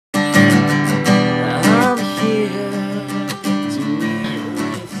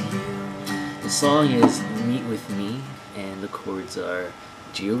song is Meet With Me, and the chords are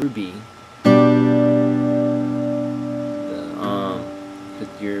G over B. Put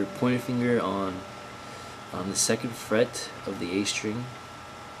your pointer finger on the second fret of the A string,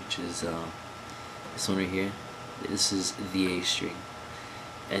 which is this one right here. This is the A string.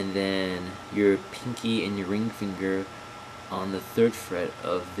 And then your pinky and your ring finger on the third fret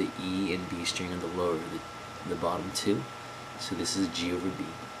of the E and B string on the lower, the bottom two. So this is G over B.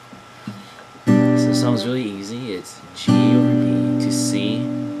 So it sounds really easy. It's G over B to C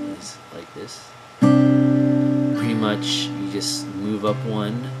is like this. Pretty much you just move up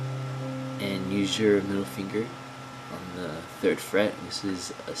one and use your middle finger on the third fret. This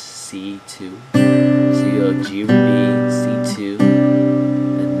is a C2. So you go G over B, C2,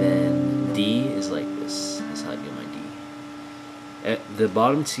 and then D is like this. That's how I get my D. At the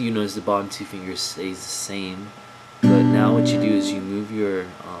bottom two, you notice the bottom two fingers stays the same, but now what you do is you move your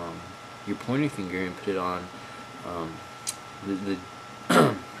pointer finger and put it on the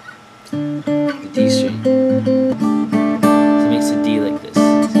D string. So it makes a D like this.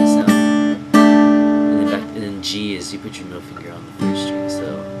 And then G is you put your middle finger on the third string.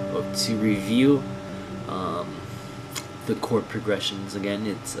 So to review the chord progressions again,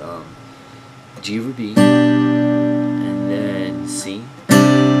 it's G over B, and then C,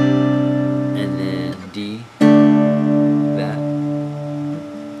 and then D, that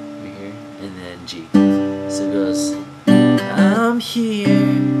right here, and then G. So it goes, I'm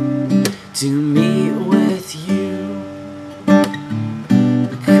here to meet with you.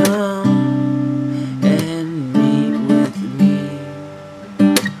 Come and meet with me.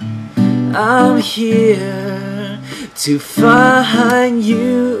 I'm here to find you.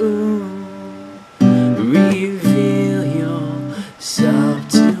 Reveal yourself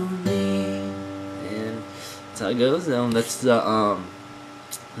to me. And that's how it goes. That's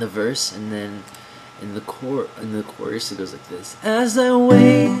the verse, and then in the chorus it goes like this. As I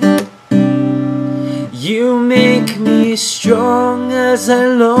wait, you make me strong as I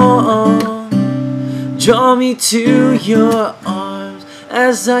long. Draw me to your arms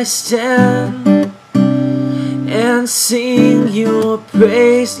as I stand and sing your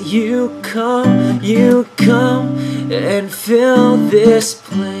praise. You come and fill this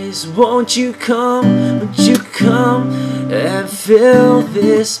place. Won't you come and fill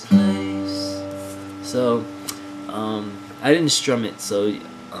this place? So I didn't strum it, so you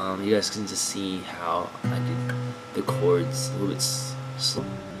guys can just see how I did the chords a little bit slow.